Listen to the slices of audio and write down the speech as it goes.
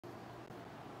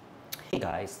Hey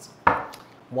guys,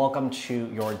 welcome to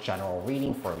your general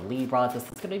reading for Libra. This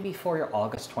is going to be for your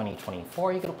August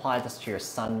 2024. You can apply this to your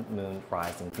Sun, Moon,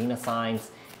 Rising, Venus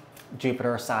signs,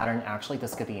 Jupiter, Saturn. Actually,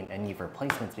 this could be in any of your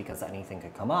placements because anything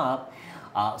could come up.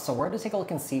 So we're going to take a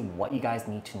look and see what you guys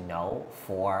need to know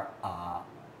for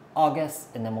August,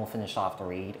 and then we'll finish off the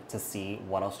read to see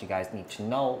what else you guys need to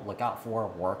know, look out for,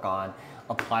 work on,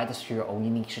 apply this to your own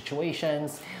unique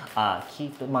situations.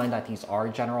 Keep in mind that these are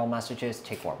general messages.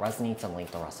 Take what resonates and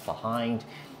leave the rest behind.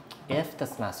 If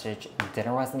this message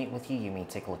didn't resonate with you, you may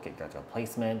take a look at your other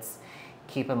placements.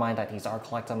 Keep in mind that these are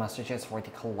collective messages for the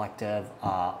collective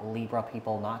Libra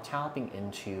people, not tapping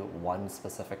into one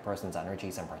specific person's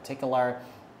energies in particular.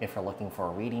 If you're looking for a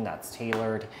reading that's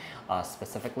tailored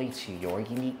specifically to your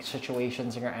unique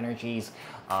situations and your energies,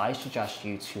 I suggest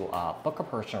you to book a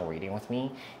personal reading with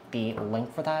me. The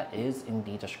link for that is in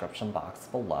the description box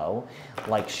below.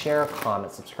 Like, share,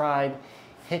 comment, subscribe,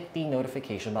 hit the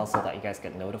notification bell so that you guys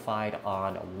get notified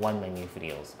on when my new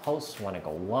videos post, when I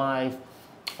go live.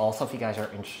 Also, if you guys are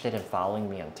interested in following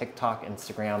me on TikTok,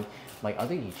 Instagram, my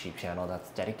other YouTube channel that's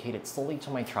dedicated solely to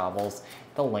my travels,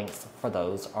 the links for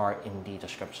those are in the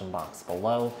description box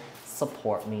below.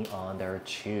 Support me on there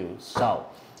too. So,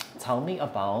 tell me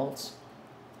about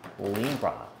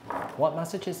Libra. What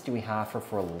messages do we have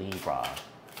for Libra?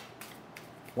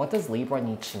 What does Libra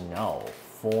need to know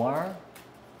for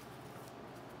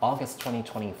August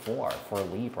 2024 for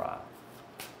Libra?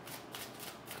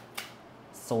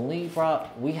 So Libra,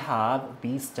 we have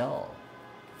be still.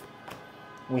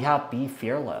 We have be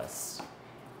fearless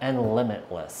and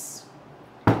limitless.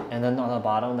 And then on the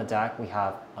bottom of the deck, we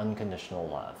have unconditional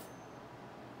love.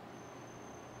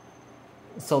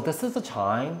 So this is a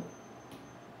time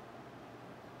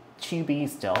to be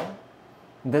still.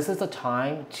 This is a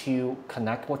time to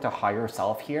connect with your higher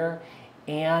self here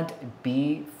and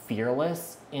be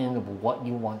fearless in what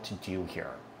you want to do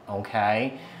here,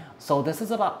 okay? So this is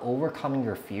about overcoming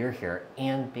your fear here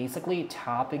and basically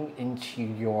tapping into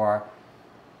your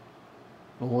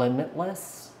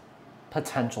limitless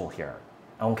potential here,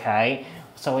 okay?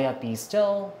 So we have be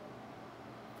still,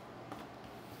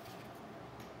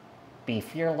 be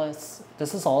fearless.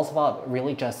 This is also about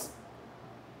really just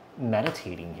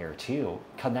meditating here too,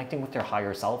 connecting with your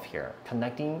higher self here,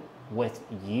 connecting with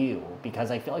you, because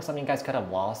I feel like some of you guys could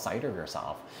have lost sight of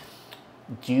yourself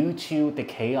due to the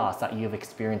chaos that you've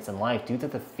experienced in life, due to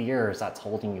the fears that's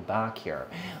holding you back here,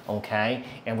 okay?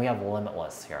 And we have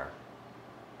limitless here,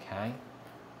 okay?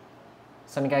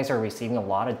 Some of you guys are receiving a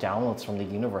lot of downloads from the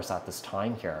universe at this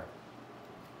time here.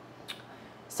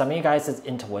 Some of you guys'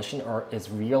 intuition is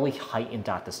really heightened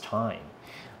at this time,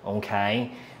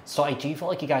 okay? So I do feel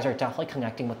like you guys are definitely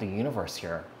connecting with the universe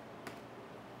here.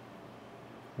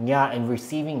 Yeah, and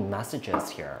receiving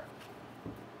messages here.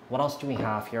 What else do we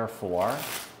have here for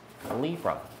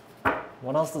Libra?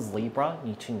 What else does Libra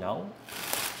need to know,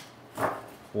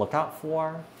 look out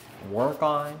for, work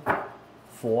on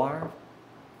for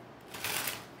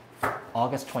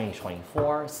August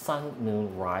 2024, Sun,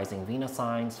 Moon, Rising, Venus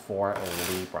signs for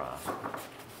Libra?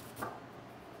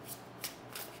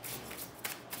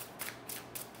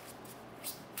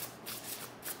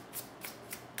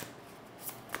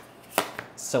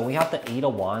 So we have the Eight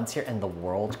of Wands here and the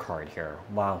World card here.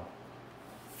 Wow.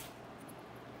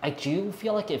 I do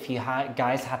feel like if you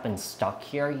guys have been stuck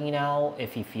here, you know,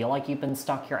 if you feel like you've been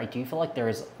stuck here, I do feel like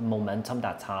there's momentum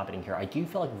that's happening here. I do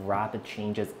feel like rapid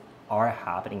changes are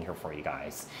happening here for you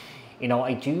guys. You know,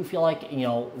 I do feel like, you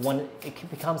know, when it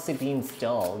becomes to being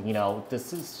still, you know,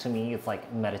 this is, to me, it's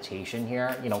like meditation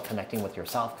here, you know, connecting with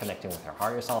yourself, connecting with your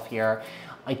higher self here.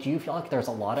 I do feel like there's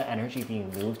a lot of energy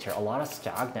being moved here, a lot of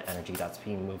stagnant energy that's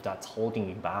being moved, that's holding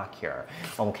you back here,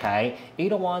 okay?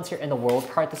 Eight of Wands here in the World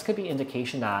card, this could be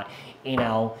indication that, you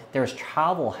know, there's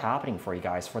travel happening for you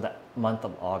guys for the month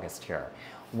of August here.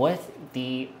 With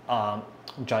the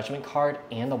Judgment card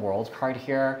and the World card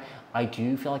here, I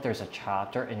do feel like there's a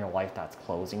chapter in your life that's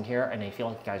closing here, and I feel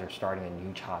like you guys are starting a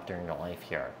new chapter in your life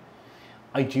here.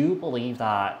 I do believe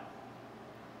that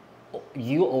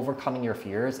you overcoming your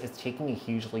fears is taking a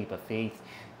huge leap of faith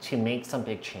to make some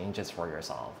big changes for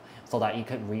yourself so that you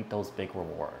could reap those big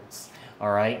rewards.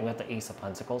 All right, we have the Ace of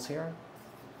Pentacles here.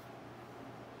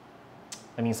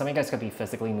 I mean, some of you guys could be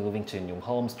physically moving to a new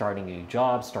home, starting a new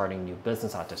job, starting a new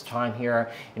business at this time here.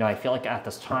 You know, I feel like at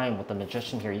this time with the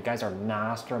Magician here, you guys are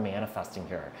master manifesting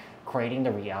here, creating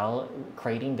the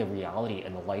reality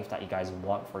in the life that you guys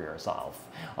want for yourself.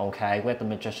 Okay, with the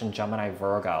Magician, Gemini,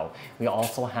 Virgo. We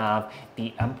also have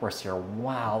the Empress here.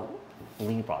 Wow,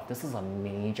 Libra, this is a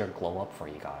major glow up for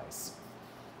you guys.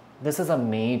 This is a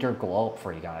major glow up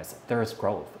for you guys. There is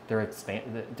growth. There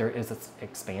is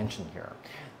expansion here.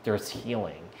 There's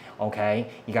healing, okay?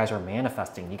 You guys are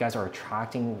manifesting. You guys are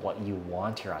attracting what you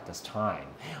want here at this time,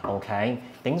 okay?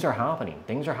 Things are happening.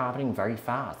 Things are happening very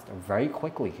fast, very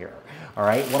quickly here, all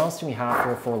right? What else do we have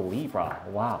here for Libra?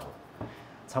 Wow.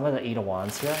 Some of the Eight of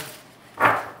Wands here.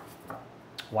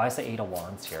 Why is the Eight of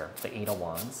Wands here? The Eight of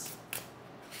Wands.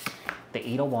 The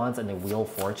Eight of Wands and the Wheel of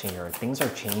Fortune here. Things are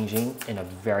changing in a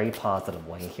very positive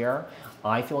way here.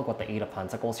 I feel like with the Eight of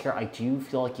Pentacles here, I do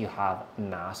feel like you have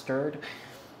mastered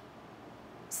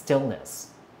stillness,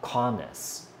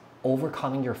 calmness,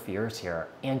 overcoming your fears here,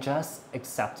 and just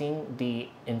accepting the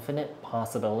infinite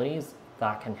possibilities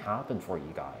that can happen for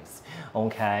you guys,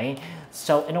 okay?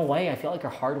 So in a way, I feel like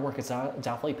your hard work is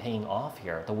definitely paying off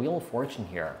here. The Wheel of Fortune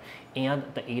here and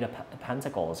the Eight of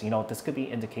Pentacles, you know, this could be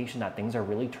indication that things are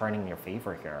really turning in your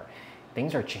favor here.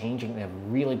 Things are changing in a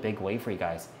really big way for you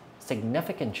guys.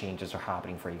 Significant changes are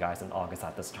happening for you guys in August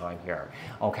at this time here,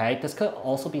 okay? This could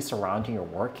also be surrounding your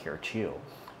work here too.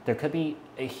 There could be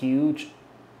a huge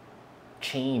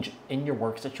change in your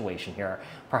work situation here.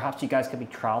 Perhaps you guys could be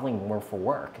traveling more for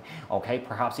work, okay?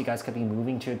 Perhaps you guys could be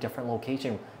moving to a different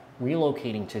location,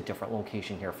 relocating to a different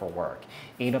location here for work.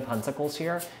 Eight of Pentacles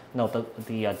here. No,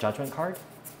 the Judgment card.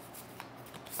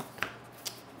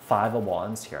 Five of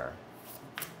Wands here.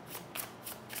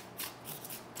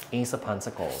 Ace of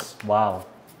Pentacles. Wow.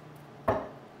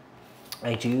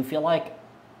 I do feel like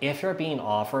if you're being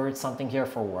offered something here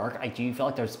for work, I do feel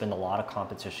like there's been a lot of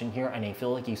competition here, and I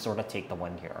feel like you sort of take the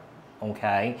win here,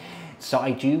 okay? So I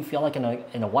do feel like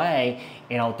in a way,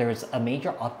 you know, there's a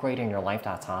major upgrade in your life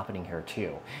that's happening here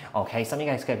too, okay? Some of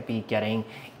you guys could be getting,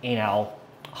 you know,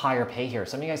 higher pay here.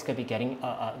 Some of you guys could be getting,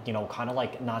 you know, kind of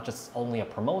like not just only a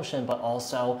promotion, but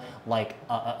also like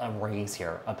a raise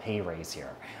here, a pay raise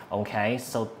here, okay?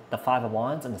 So the Five of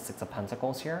Wands and the Six of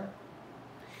Pentacles here.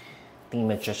 The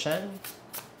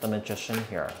Magician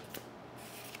here,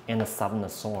 and the Seven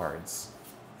of Swords.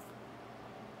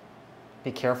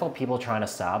 Be careful of people trying to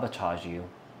sabotage you.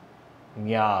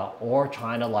 Yeah, or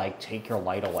trying to like take your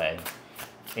light away,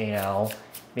 you know,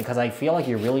 because I feel like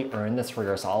you really earned this for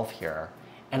yourself here.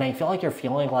 And I feel like you're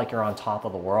feeling like you're on top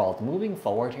of the world. Moving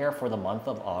forward here for the month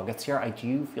of August here, I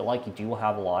do feel like you do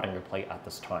have a lot on your plate at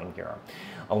this time here,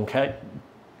 okay?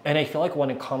 And I feel like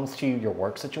when it comes to your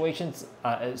work situation,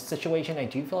 I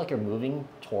do feel like you're moving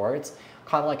towards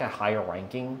kind of like a higher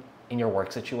ranking in your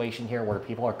work situation here, where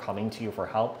people are coming to you for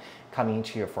help, coming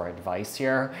to you for advice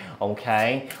here,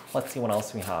 okay? Let's see what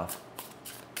else we have.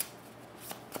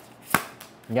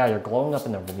 Yeah, you're glowing up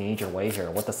in a major way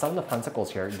here. With the Seven of Pentacles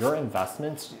here, your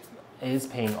investments is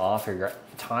paying off here. Your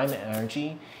time and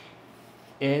energy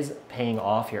is paying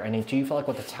off here. And I do feel like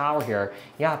with the Tower here,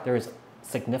 yeah, there's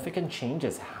significant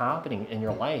changes happening in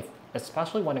your life,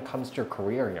 especially when it comes to your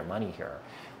career and your money here.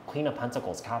 Queen of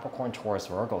Pentacles, Capricorn, Taurus,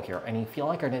 Virgo here, and you feel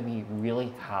like you're going to be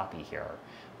really happy here,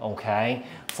 okay?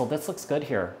 So this looks good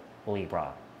here,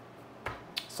 Libra.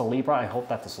 So Libra, I hope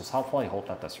that this was helpful. I hope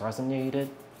that this resonated.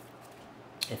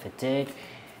 If it did,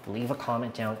 leave a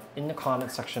comment down in the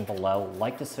comment section below.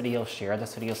 Like this video, share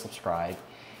this video, subscribe.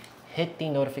 Hit the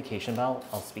notification bell.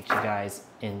 I'll speak to you guys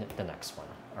in the next one,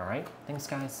 all right? Thanks,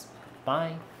 guys.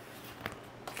 Bye.